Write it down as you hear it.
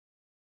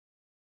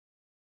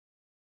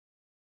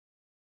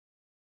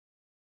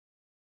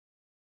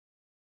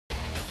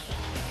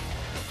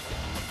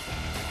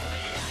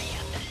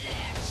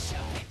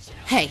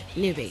Hey,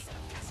 newbie.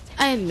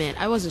 I admit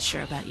I wasn't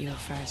sure about you at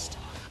first,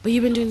 but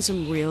you've been doing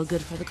some real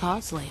good for the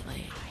cause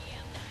lately.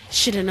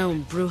 Should've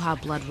known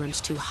Brujah blood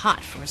runs too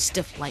hot for a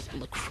stiff like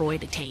LaCroix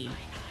to tame.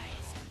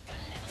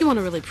 You want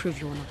to really prove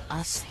you're one of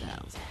us,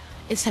 though.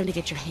 It's time to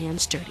get your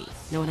hands dirty,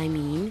 know what I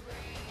mean?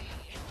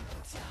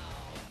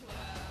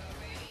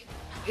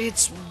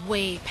 It's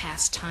way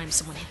past time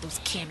someone hit those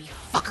cammy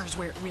fuckers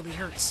where it really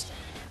hurts.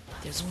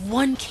 There's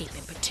one cape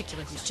in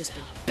particular who's just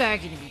been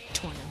begging to be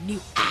torn a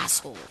new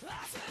asshole.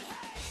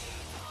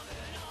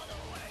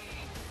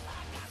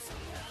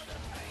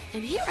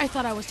 And here I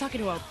thought I was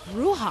talking to a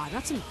Brujah,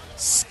 not some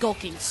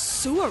skulking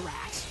sewer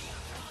rat.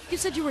 You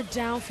said you were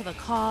down for the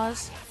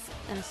cause,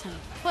 then it's time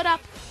to put up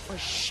or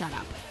shut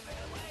up.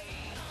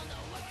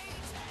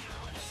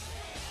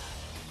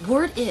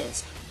 Word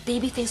is,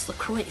 babyface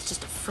LaCroix is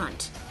just a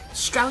front.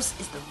 Strauss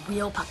is the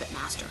real puppet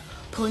master,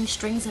 pulling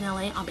strings in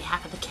LA on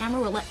behalf of the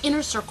camera roulette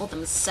inner circle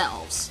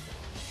themselves.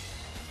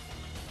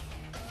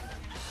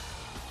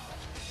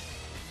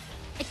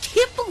 I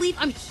can't believe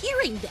I'm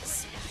hearing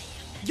this.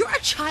 You're a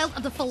child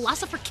of the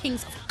philosopher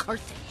kings of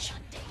Carthage.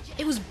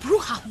 It was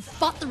Brujah who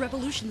fought the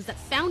revolutions that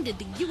founded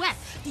the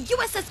US, the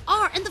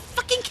USSR, and the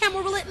fucking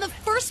camera roulette in the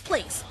first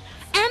place.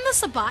 And the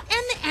Sabbat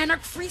and the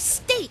Anarch Free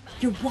State.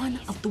 You're one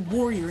of the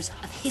warriors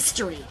of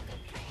history,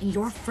 and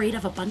you're afraid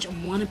of a bunch of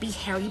wannabe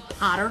Harry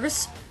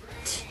Potters?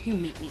 You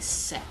make me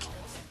sick.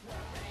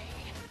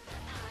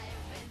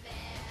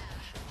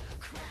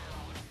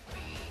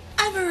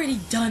 I've already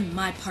done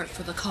my part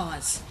for the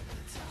cause.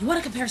 You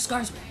want to compare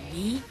scars with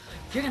me?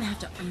 You're gonna have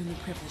to earn the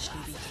privilege,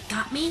 newbie.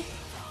 Got me?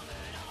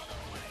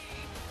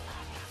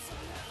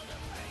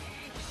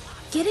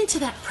 Get into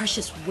that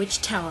precious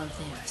witch tower of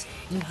theirs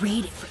and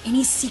raid it for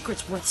any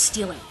secrets worth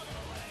stealing.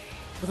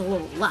 With a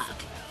little luck,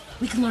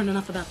 we can learn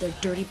enough about their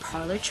dirty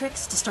parlor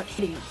tricks to start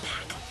hitting them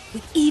back.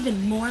 With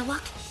even more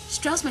luck,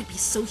 Strauss might be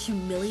so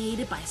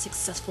humiliated by a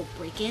successful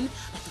break-in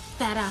that the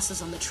fat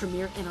asses on the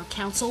Tremere Inner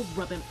Council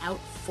rub him out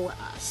for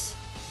us.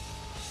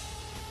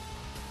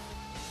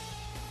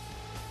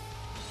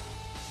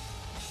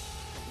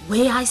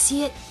 Way I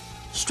see it,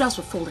 Strauss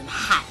would fold in a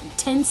hat in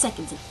 10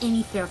 seconds in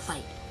any fair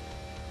fight.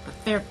 But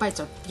fair fights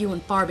are few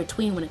and far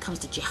between when it comes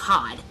to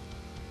jihad.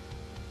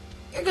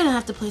 You're gonna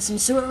have to play some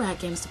sewer rat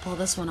games to pull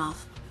this one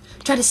off.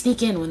 Try to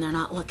sneak in when they're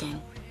not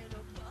looking.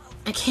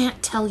 I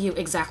can't tell you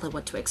exactly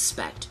what to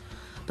expect,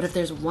 but if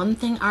there's one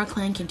thing our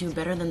clan can do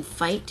better than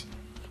fight,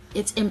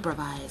 it's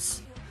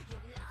improvise.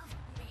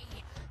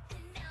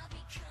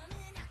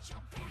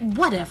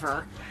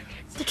 Whatever.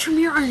 The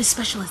Tremere aren't as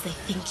special as they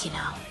think, you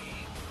know.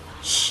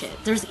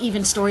 Shit, there's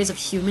even stories of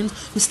humans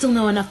who still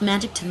know enough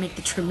magic to make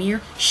the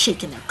Tremere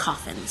shake in their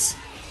coffins.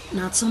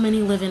 Not so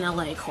many live in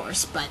LA, of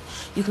course, but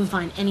you can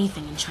find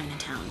anything in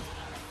Chinatown.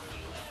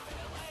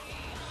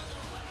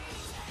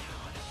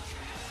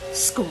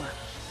 Score.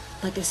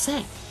 Like they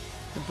say,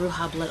 the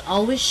Brujah blood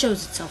always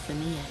shows itself in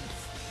the end.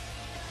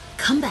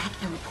 Come back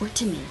and report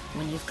to me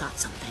when you've got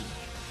something.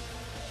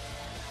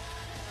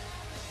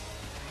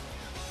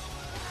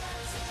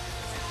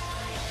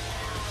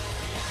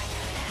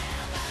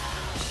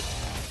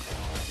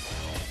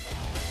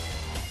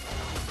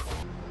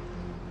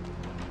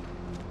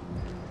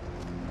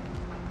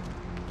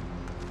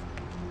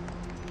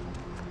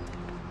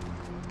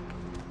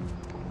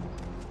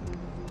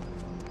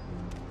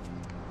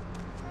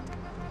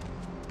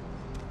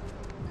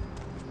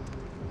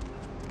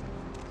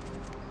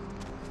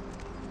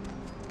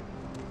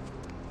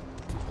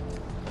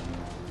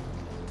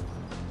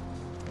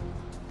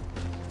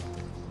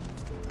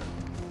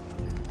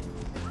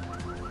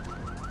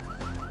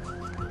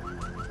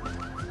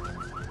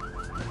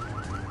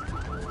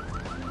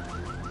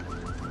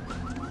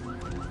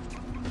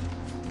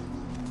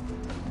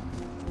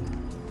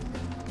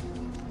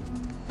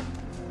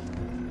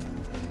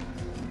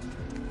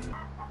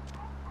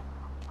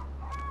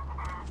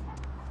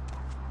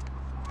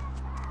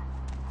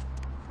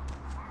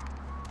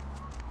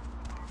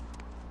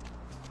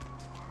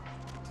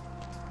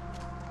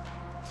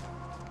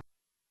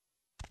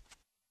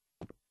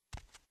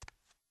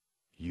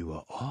 You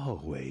are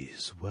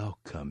always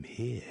welcome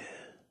here.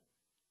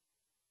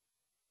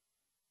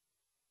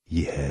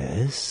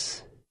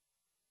 Yes?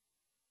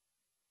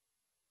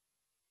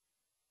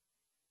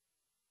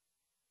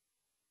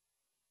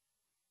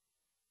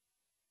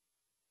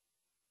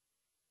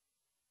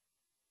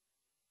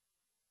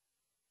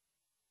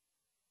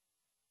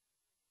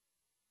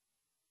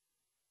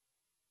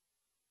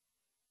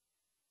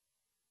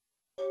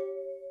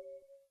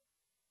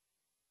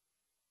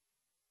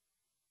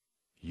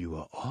 You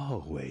are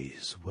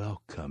always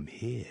welcome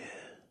here.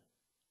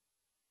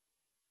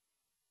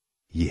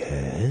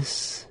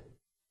 Yes?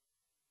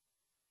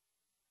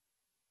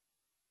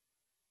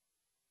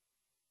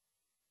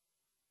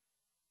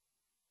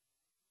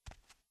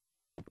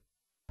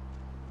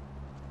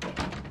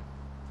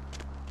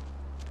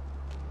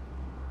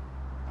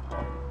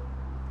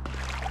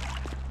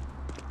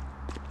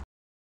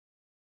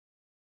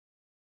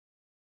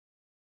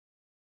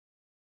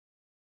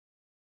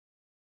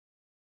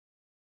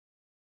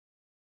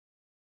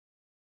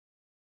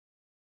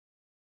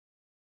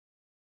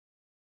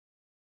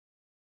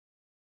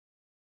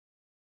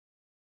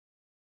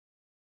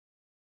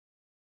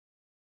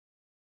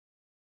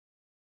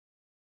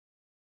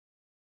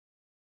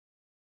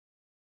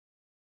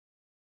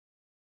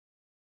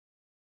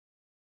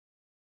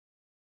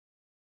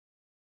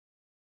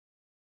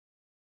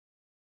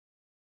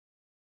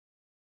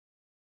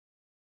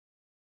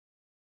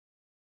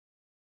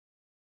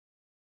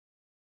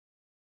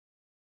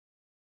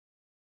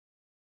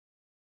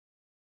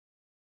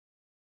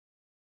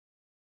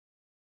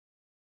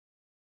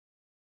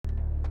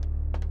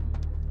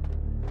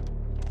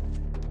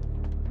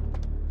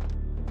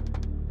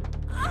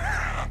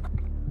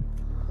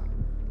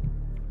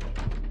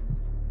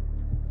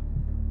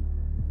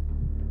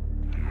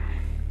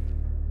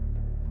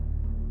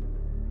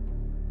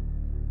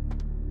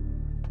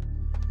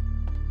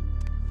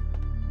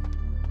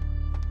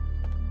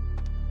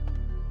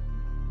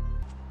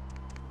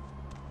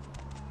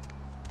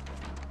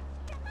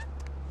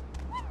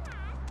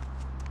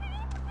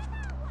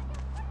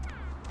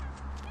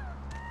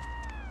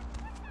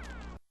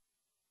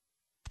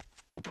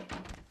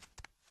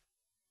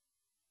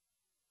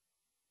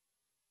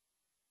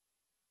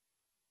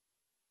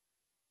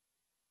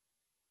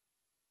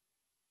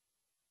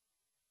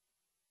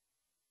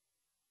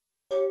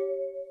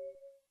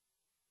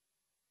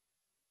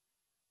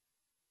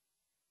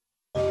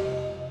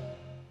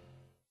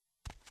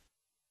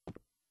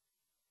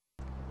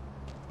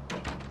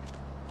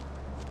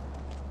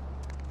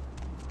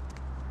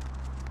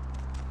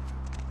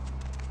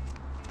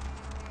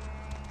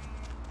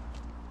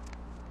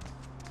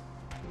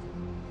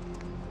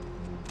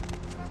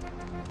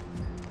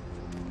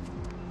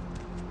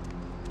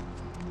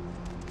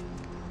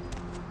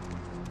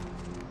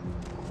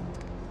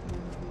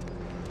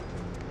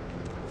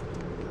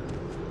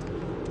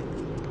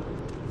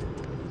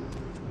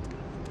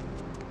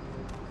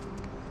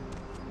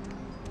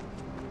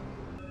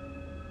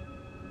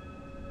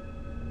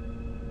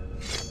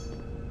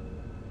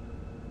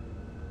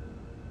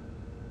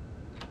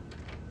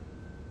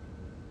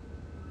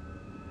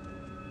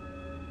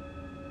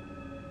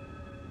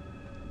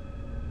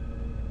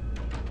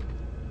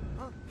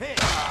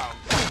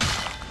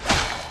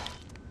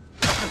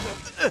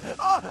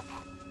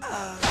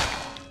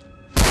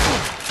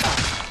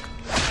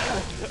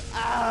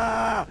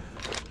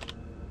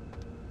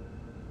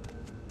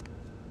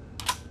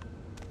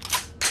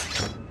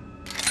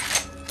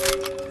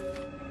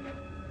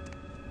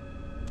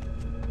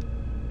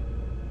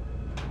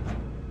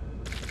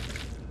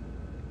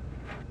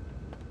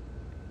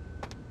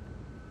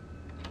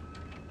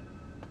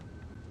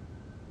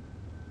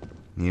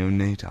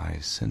 Neonate, I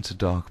sense a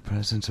dark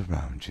presence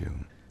around you.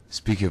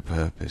 Speak your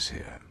purpose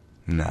here,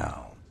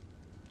 now.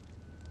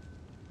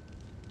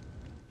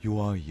 You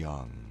are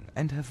young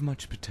and have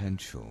much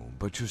potential,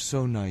 but you're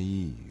so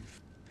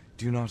naive.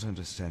 Do you not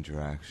understand your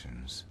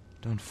actions?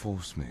 Don't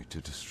force me to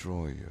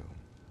destroy you.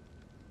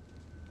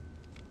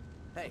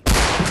 Hey.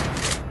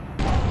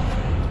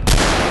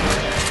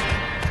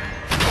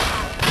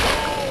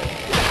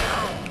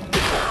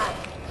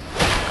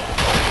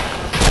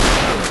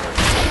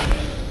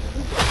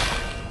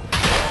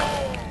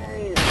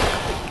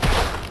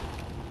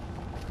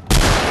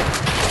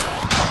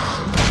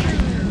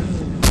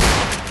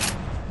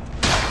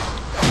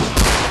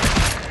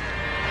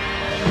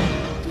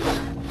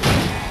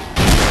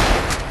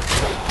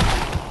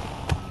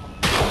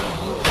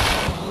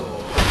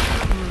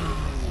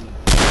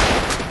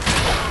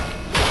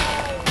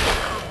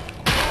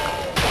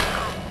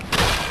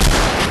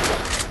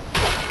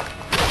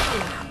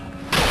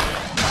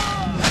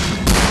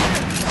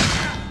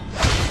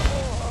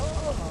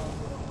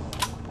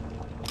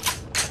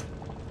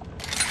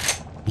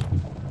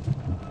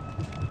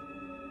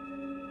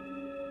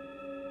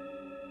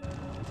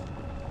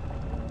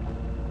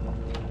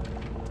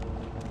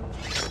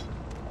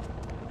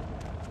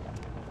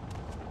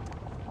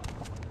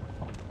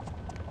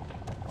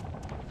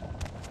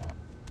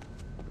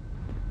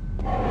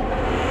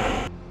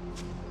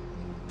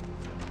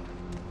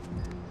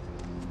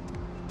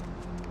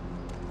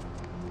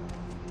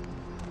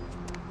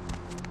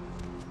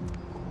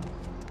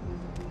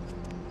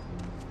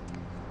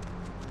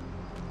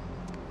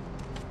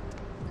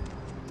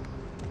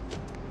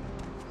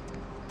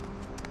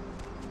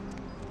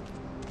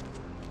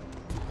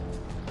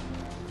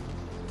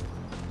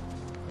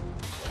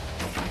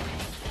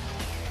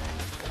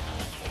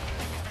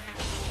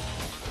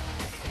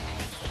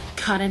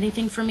 Caught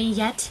anything for me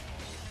yet?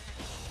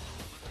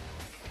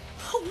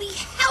 Holy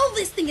hell,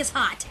 this thing is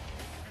hot!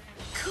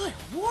 Good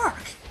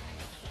work!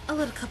 I'll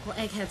let a couple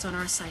eggheads on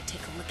our side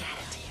take a look at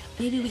it.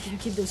 Maybe we can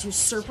give those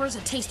usurpers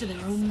a taste of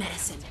their own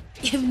medicine.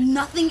 If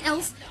nothing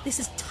else, this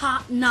is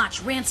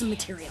top-notch ransom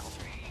material.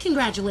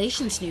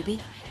 Congratulations, newbie.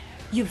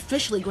 You've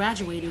officially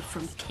graduated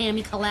from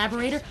Cammy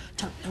Collaborator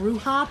to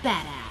Brujah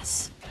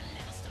Badass.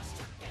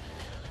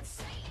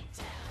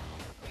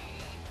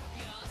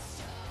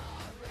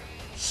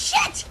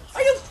 Shit!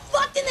 Are you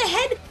fucked in the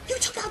head? You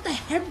took out the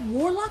head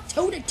warlock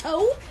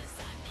toe-to-toe?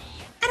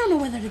 I don't know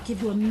whether to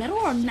give you a medal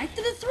or a knife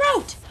to the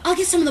throat. I'll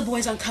get some of the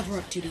boys on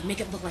cover-up duty,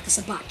 make it look like a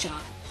Sabat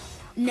job.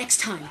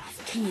 Next time,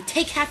 can you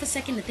take half a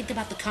second to think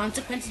about the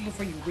consequences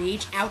before you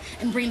rage out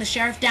and bring the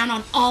sheriff down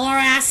on all our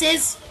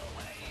asses?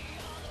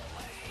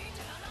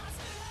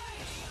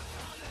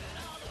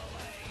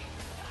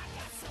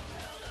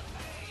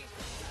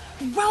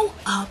 Grow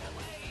up.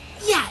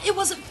 Yeah, it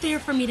wasn't fair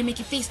for me to make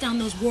you face down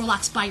those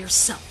warlocks by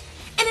yourself.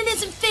 And it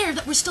isn't fair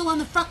that we're still on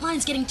the front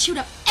lines getting chewed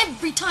up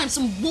every time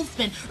some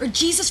wolfmen or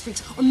Jesus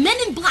freaks or men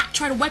in black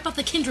try to wipe off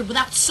the kindred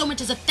without so much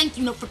as a thank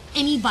you note from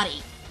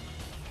anybody.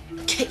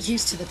 Get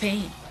used to the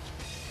pain.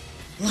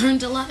 Learn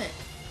to love it.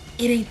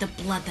 It ain't the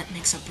blood that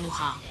makes a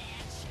Brujah.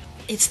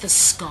 It's the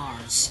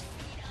scars.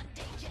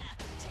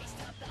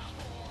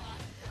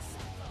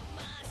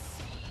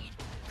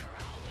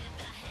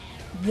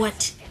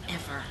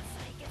 Whatever.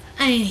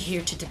 I ain't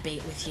here to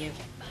debate with you.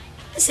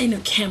 This ain't no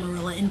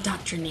Camarilla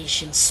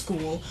indoctrination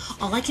school.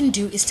 All I can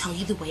do is tell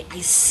you the way I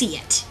see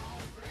it.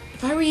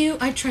 If I were you,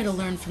 I'd try to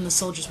learn from the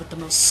soldiers with the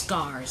most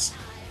scars.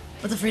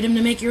 But the freedom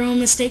to make your own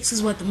mistakes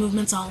is what the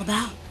movement's all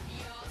about.